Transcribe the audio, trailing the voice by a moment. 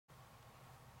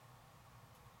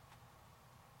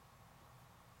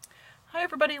Hi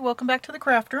everybody, welcome back to the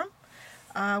craft room.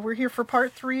 We're here for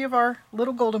part 3 of our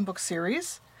Little Golden Book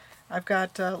series. I've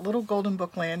got Little Golden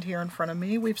Book land here in front of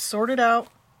me. We've sorted out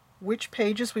which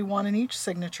pages we want in each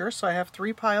signature, so I have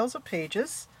 3 piles of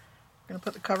pages. I'm going to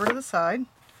put the cover to the side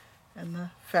and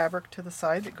the fabric to the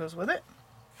side that goes with it.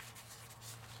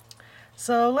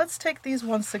 So let's take these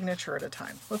one signature at a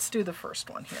time. Let's do the first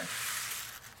one here.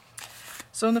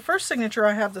 So in the first signature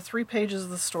I have the 3 pages of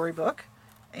the storybook.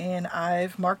 And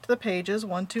I've marked the pages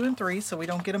 1, 2, and 3 so we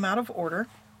don't get them out of order.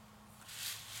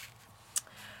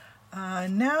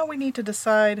 Now we need to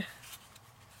decide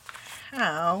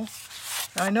how.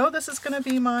 Now I know this is going to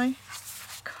be my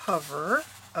cover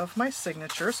of my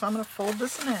signature, so I'm going to fold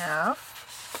this in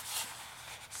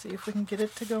half. See if we can get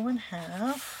it to go in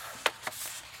half.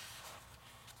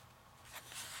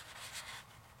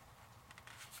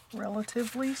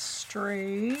 Relatively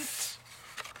straight.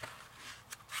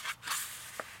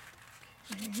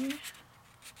 Okay.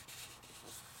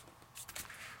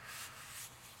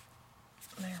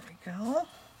 There we go.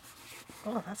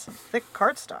 Oh, that's some thick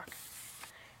cardstock.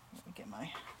 Let me get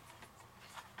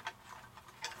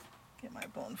my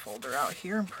bone folder out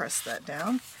here and press that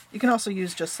down. You can also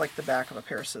use just like the back of a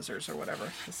pair of scissors or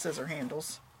whatever, the scissor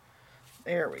handles.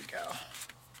 There we go.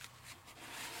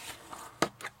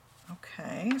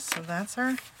 Okay, so that's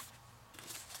our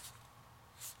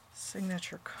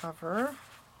signature cover.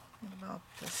 What about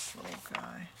this little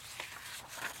guy?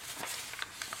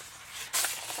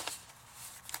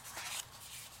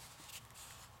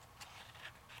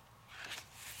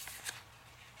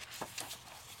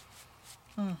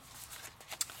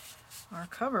 Our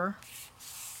cover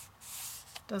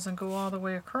doesn't go all the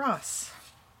way across.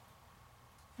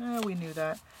 We knew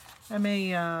that. I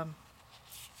may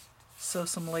sew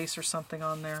some lace or something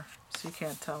on there so you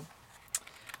can't tell.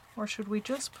 Or should we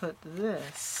just put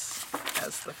this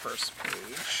as the first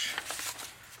page?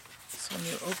 So when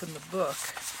you open the book,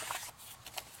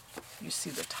 you see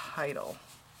the title.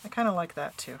 I kind of like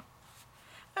that too.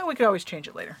 And we could always change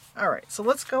it later. Alright, so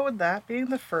let's go with that being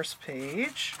the first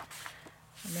page.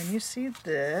 And then you see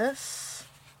this.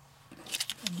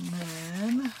 And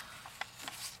then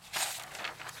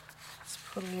let's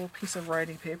put a little piece of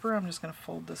writing paper. I'm just going to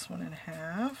fold this one in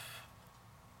half.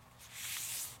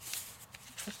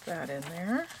 Put that in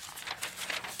there.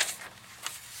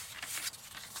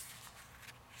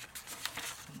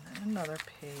 And then another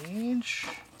page.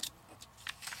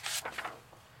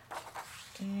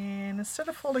 And instead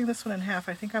of folding this one in half,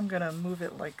 I think I'm going to move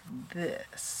it like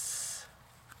this.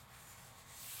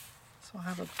 So I'll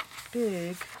have a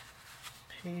big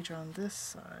page on this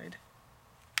side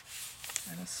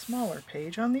and a smaller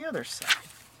page on the other side.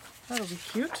 That'll be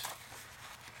cute.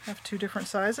 Have 2 different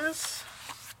sizes.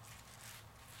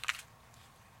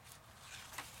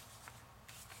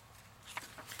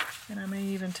 And I may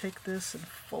even take this and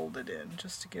fold it in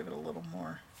just to give it a little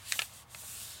more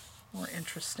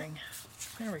interesting.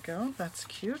 There we go, that's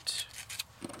cute.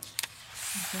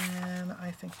 Then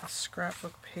I think the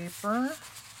scrapbook paper, I'm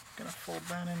going to fold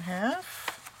that in half.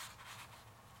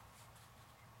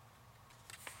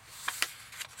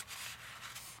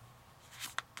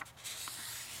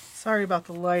 Sorry about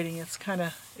the lighting, it's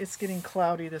getting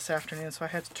cloudy this afternoon, so I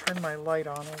had to turn my light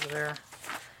on over there.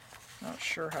 Not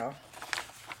sure how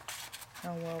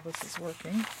well this is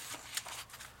working.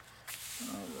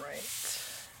 Alright.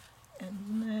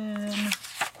 And then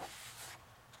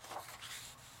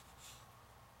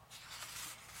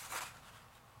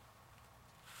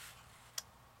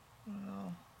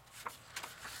well,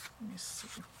 let me see.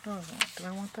 What do I want? Do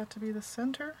I want that to be the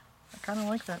center? I kind of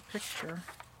like that picture.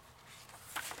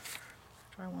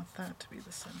 Do I want that to be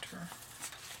the center?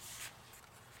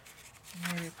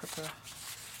 Maybe put the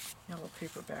yellow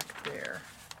paper back there.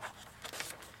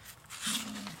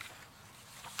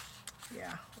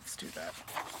 Yeah, let's do that.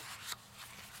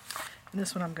 And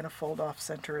this one I'm going to fold off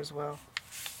center as well.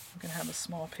 I'm going to have a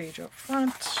small page up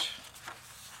front.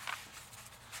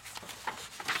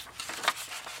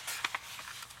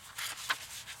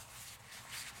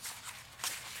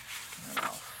 And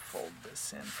I'll fold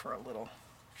this in for a little.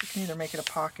 You can either make it a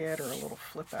pocket or a little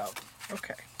flip out.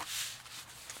 Okay.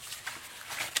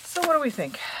 So what do we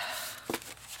think?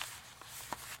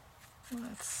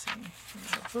 Let's see.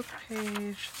 Here's a book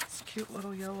page. This cute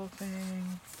little yellow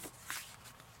thing.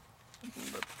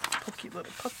 Little pokey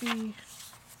little puppy.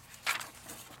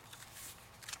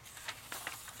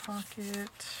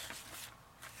 Pocket.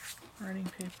 Writing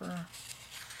paper.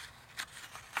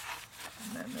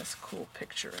 And then this cool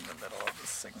picture in the middle of the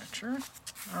signature.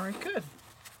 Alright, good.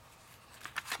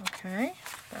 Okay,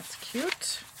 that's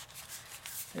cute.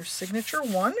 There's signature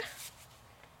 1.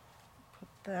 Put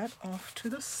that off to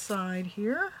the side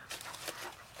here.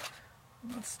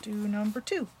 Let's do number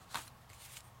 2.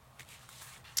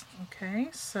 Okay,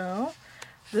 so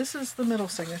this is the middle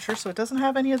signature, so it doesn't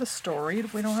have any of the story.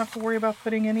 We don't have to worry about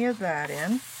putting any of that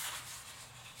in.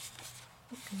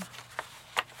 We can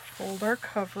fold our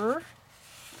cover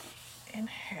in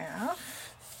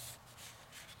half.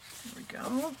 There we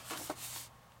go.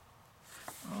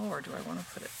 Oh, or do I want to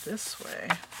put it this way?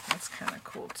 That's kind of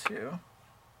cool too.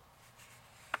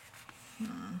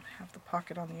 Have the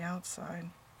pocket on the outside.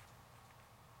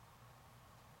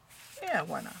 Yeah,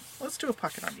 why not? Let's do a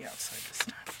pocket on the outside this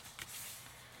time.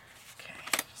 Okay,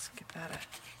 just get that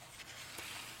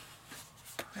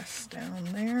press down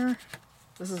there.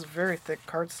 This is very thick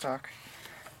cardstock.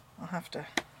 I'll have to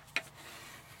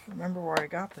remember where I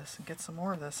got this and get some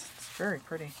more of this. It's very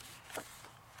pretty.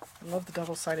 I love the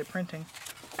double-sided printing.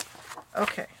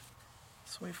 Okay,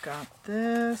 so we've got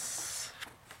this.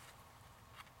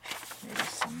 Maybe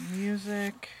some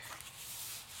music.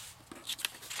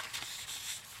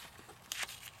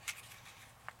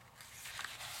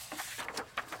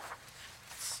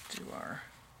 Let's do our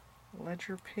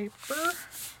ledger paper.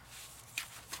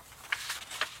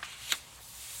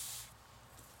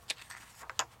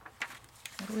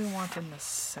 What do we want in the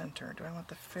center? Do I want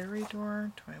the fairy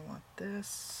door? Do I want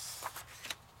this?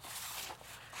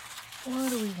 What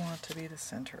do we want to be the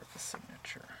center of the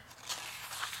signature?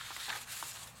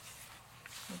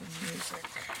 For the music.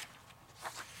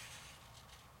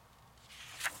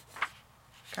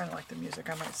 Kind of like the music.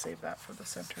 I might save that for the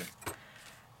center.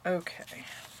 Okay.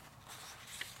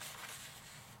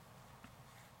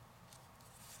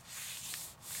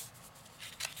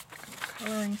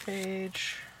 Coloring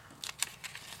page.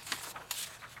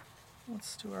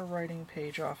 Let's do our writing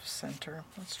page off center.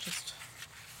 Let's just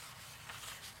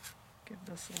give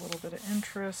this a little bit of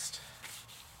interest.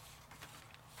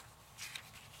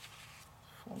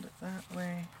 Fold it that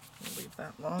way. We'll leave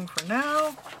that long for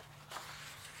now.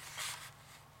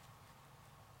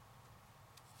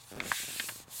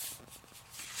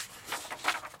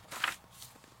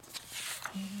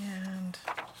 And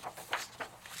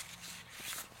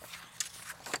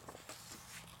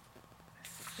I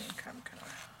think I'm going to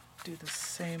do the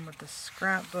same with the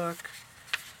scrapbook.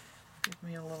 Give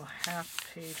me a little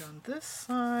half page on this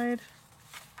side.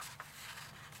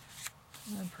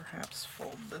 And then perhaps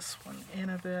fold this one in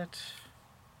a bit.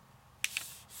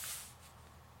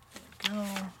 There we go.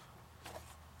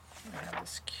 I have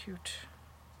this cute...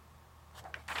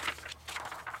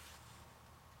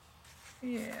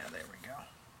 Yeah, there we go.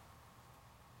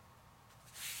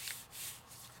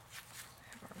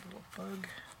 Have our little bug.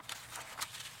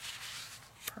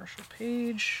 Partial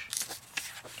page.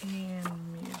 And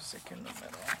music in the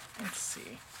middle. Let's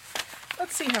see.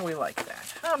 Let's see how we like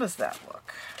that. How does that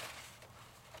look?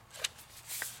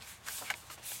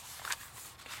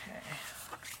 Okay.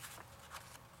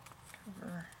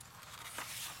 Cover.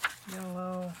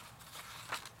 Yellow.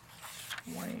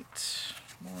 White.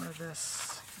 More of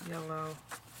this yellow.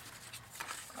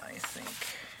 I think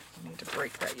we need to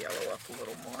break that yellow up a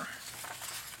little more.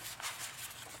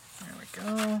 There we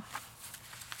go.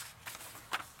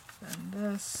 Then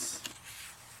this,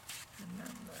 and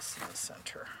then this in the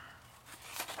center.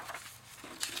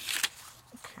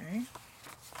 Okay.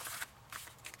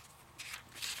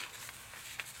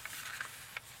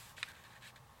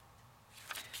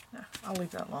 Nah, I'll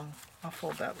leave that long. I'll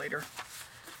fold that later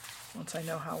once I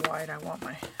know how wide I want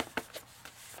my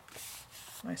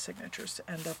signatures to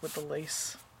end up with the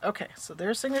lace. Okay, so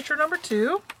there's signature number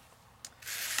 2.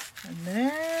 And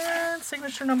then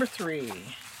signature number 3. We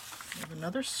have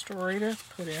another story to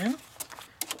put in.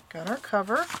 Got our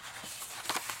cover.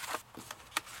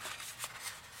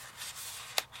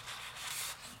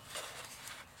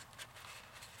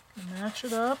 Match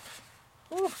it up.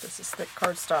 Ooh, this is thick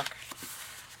cardstock.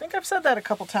 I think I've said that a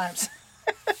couple times.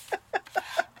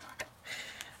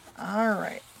 All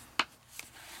right.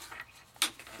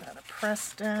 Gotta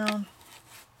press down.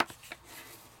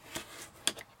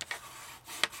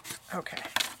 Okay.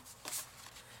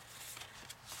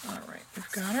 All right,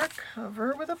 we've got our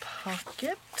cover with a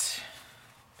pocket.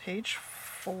 Page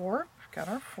 4. We've got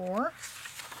our 4.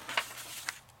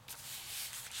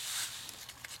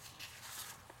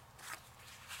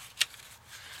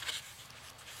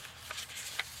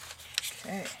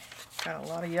 Okay, got a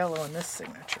lot of yellow in this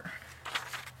signature.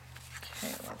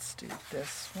 Okay, let's do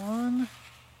this one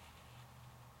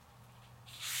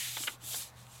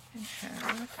in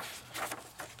half.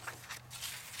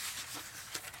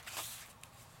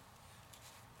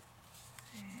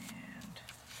 And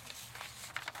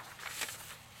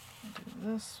do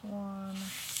this one.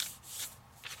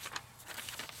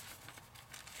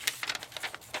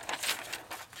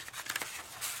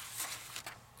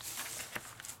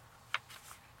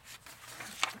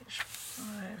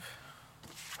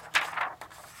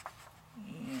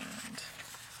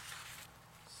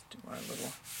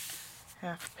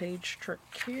 half page trick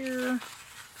here.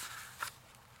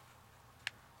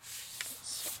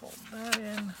 Let's fold that in.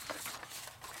 And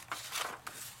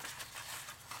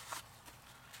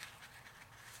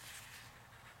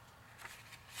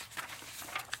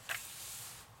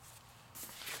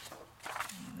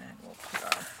then we'll put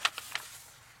our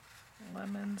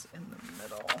lemons in the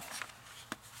middle.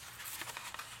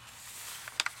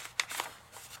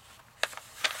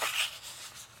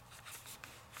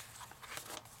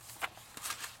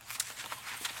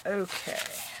 Okay,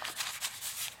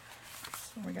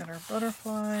 so we got our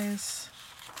butterflies,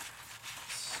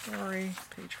 story,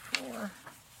 page 4,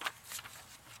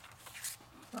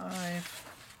 5,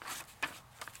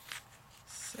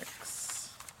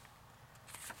 6,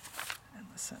 and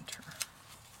the center.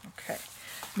 Okay,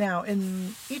 now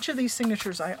in each of these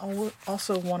signatures I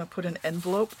also want to put an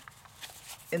envelope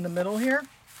in the middle here.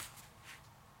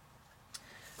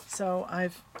 So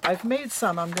I've made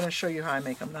some. I'm going to show you how I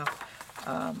make them though.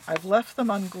 I've left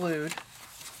them unglued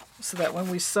so that when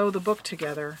we sew the book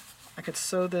together, I could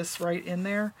sew this right in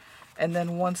there, and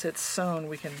then once it's sewn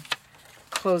we can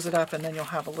close it up and then you'll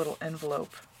have a little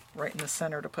envelope right in the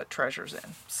center to put treasures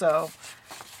in. So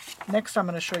next I'm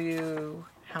going to show you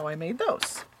how I made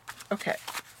those. Okay,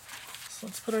 so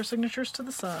let's put our signatures to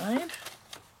the side.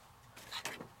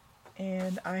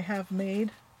 And I have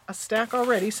made a stack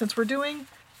already. Since we're doing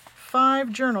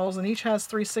 5 journals and each has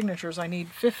 3 signatures, I need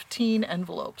 15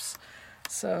 envelopes.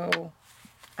 So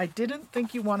I didn't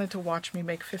think you wanted to watch me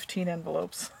make 15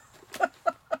 envelopes.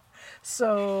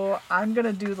 So I'm going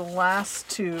to do the last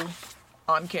 2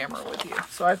 on camera with you.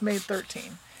 So I've made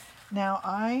 13. Now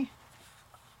I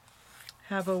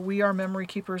have a We Are Memory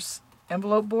Keepers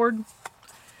envelope board,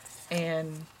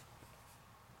 and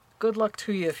good luck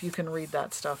to you if you can read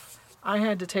that stuff. I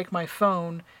had to take my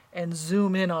phone and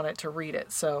zoom in on it to read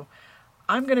it. So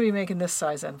I'm going to be making this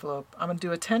size envelope. I'm going to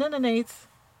do a 10 1/8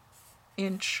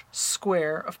 inch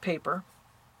square of paper.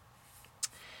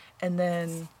 And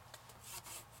then,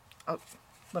 oh,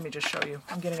 let me just show you.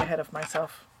 I'm getting ahead of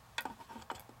myself.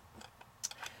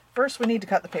 First we need to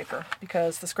cut the paper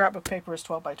because the scrapbook paper is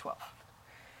 12 by 12.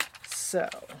 So,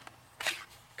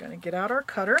 going to get out our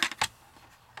cutter.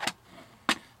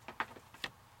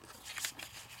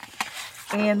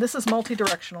 And this is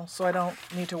multi-directional, so I don't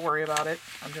need to worry about it.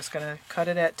 I'm just going to cut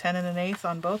it at 10 1/8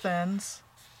 on both ends.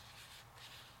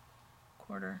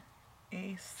 1/4,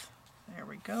 1/8. There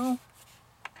we go.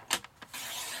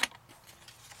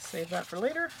 Save that for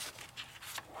later.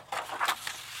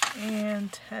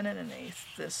 And 10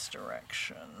 1/8 this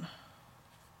direction.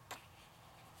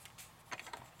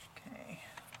 Okay.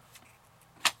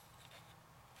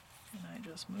 And I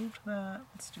just moved that.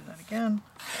 Let's do that again.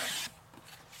 Okay.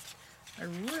 I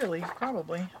really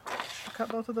probably should cut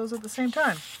both of those at the same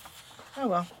time. Oh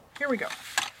well, here we go.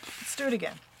 Let's do it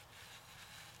again.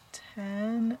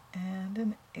 10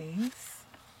 1/8.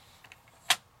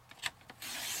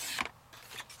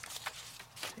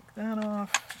 Take that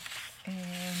off.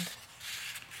 And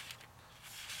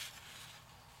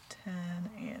 10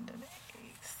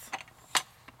 1/8.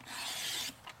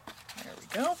 There we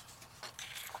go.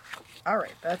 All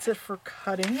right, that's it for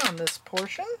cutting on this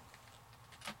portion.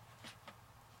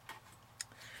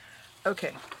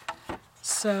 Okay,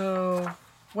 so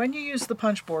when you use the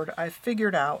punch board, I've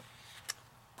figured out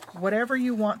whatever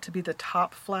you want to be the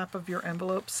top flap of your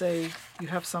envelope. Say you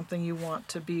have something you want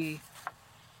to be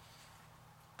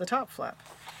the top flap.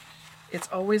 It's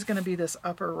always going to be this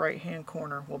upper right hand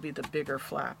corner will be the bigger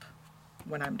flap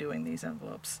when I'm doing these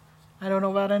envelopes. I don't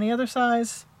know about any other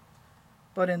size,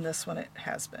 but in this one it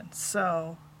has been.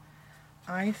 So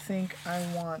I think I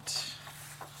want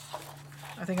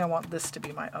this to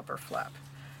be my upper flap.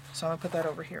 So I'm going to put that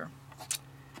over here.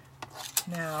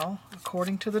 Now,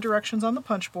 according to the directions on the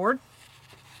punch board,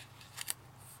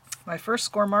 my first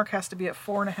score mark has to be at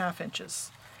 4.5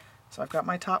 inches. So I've got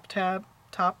my top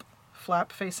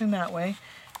flap facing that way,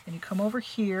 and you come over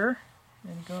here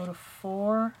and go to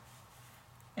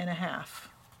 4.5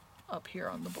 up here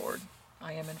on the board.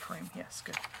 I am in frame. Yes,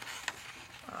 good.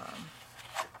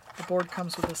 The board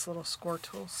comes with this little score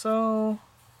tool. So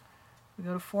we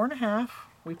go to 4.5,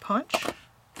 we punch,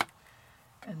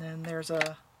 and then there's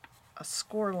a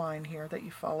score line here that you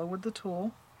follow with the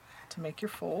tool to make your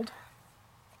fold.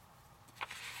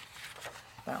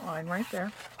 That line right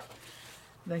there.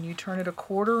 Then you turn it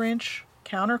 1/4 inch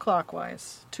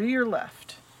counterclockwise to your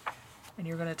left. And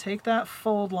you're going to take that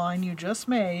fold line you just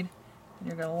made and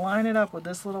you're going to line it up with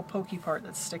this little pokey part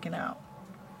that's sticking out.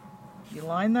 You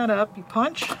line that up, you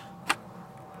punch,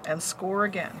 and score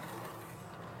again.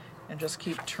 And just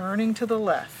keep turning to the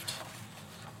left.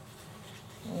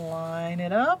 Line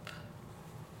it up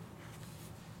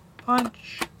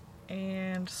punch,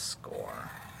 and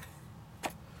score.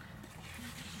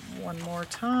 One more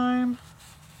time.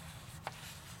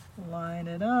 Line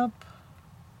it up,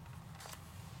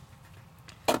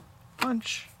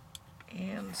 punch,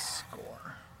 and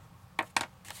score.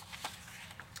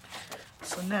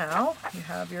 So now you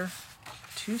have your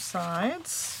two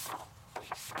sides.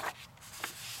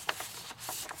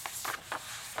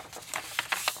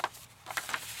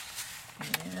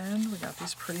 And we got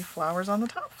these pretty flowers on the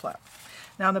top flap.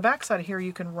 Now on the back side here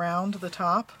you can round the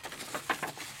top.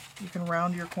 You can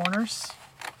round your corners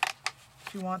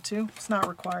if you want to. It's not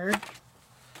required.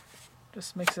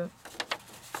 Just makes a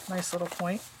nice little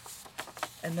point.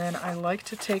 And then I like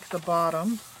to take the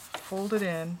bottom, fold it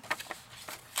in,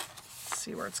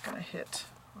 see where it's going to hit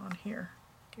on here.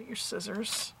 Get your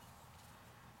scissors.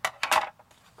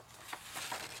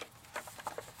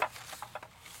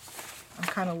 I'm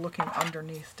kind of looking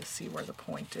underneath to see where the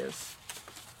point is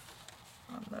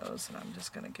on those, and I'm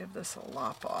just going to give this a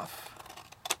lop off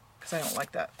because I don't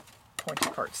like that pointy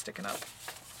part sticking up.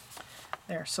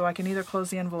 There, so I can either close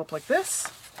the envelope like this,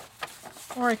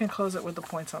 or I can close it with the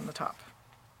points on the top.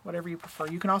 Whatever you prefer.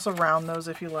 You can also round those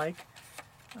if you like.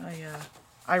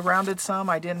 I rounded some,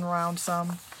 I didn't round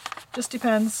some. Just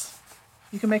depends.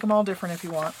 You can make them all different if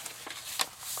you want.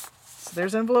 So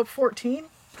there's envelope 14.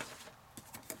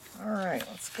 Alright,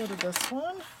 let's go to this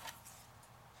one.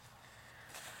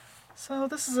 So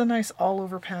this is a nice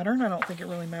all-over pattern. I don't think it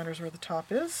really matters where the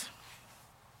top is.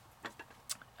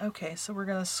 Okay, so we're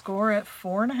going to score at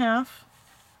 4.5.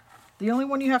 The only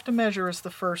one you have to measure is the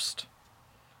first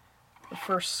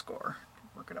score.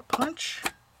 We're going to punch,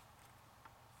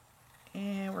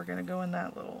 and we're going to go in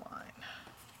that little line.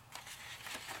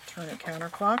 Turn it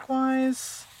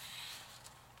counterclockwise,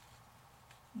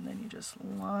 and then you just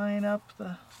line up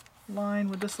the line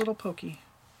with this little pokey.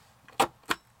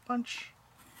 Punch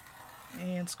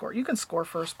and score. You can score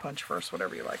first, punch first,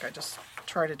 whatever you like. I just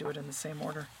try to do it in the same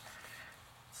order.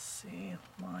 Let's see,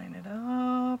 line it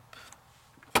up,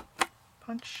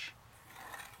 punch,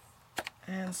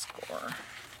 and score.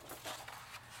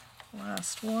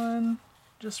 Last one.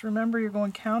 Just remember you're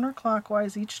going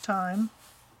counterclockwise each time.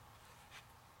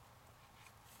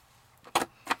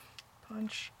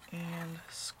 Punch and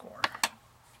score.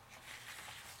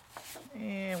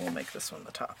 And we'll make this one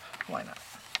the top. Why not?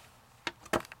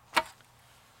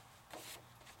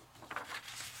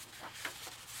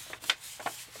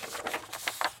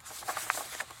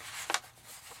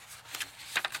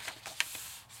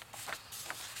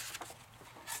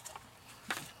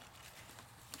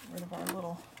 Rid of our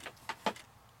little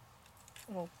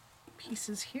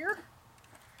pieces here.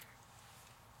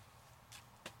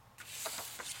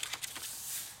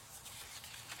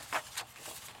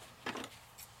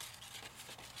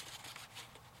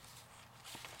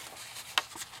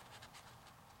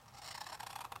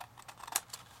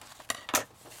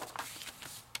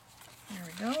 There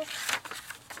we go.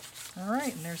 All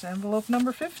right, and there's envelope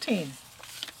number 15.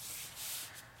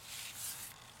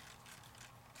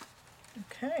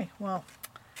 Okay, well,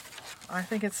 I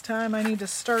think it's time I need to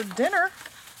start dinner.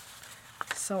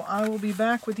 So I will be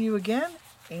back with you again,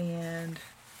 and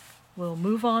we'll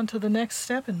move on to the next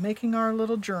step in making our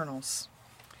little journals.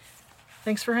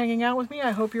 Thanks for hanging out with me.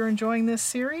 I hope you're enjoying this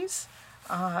series.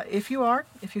 If you are,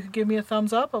 if you could give me a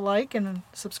thumbs up, a like, and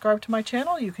subscribe to my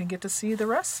channel, you can get to see the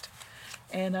rest.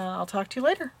 And I'll talk to you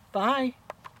later. Bye.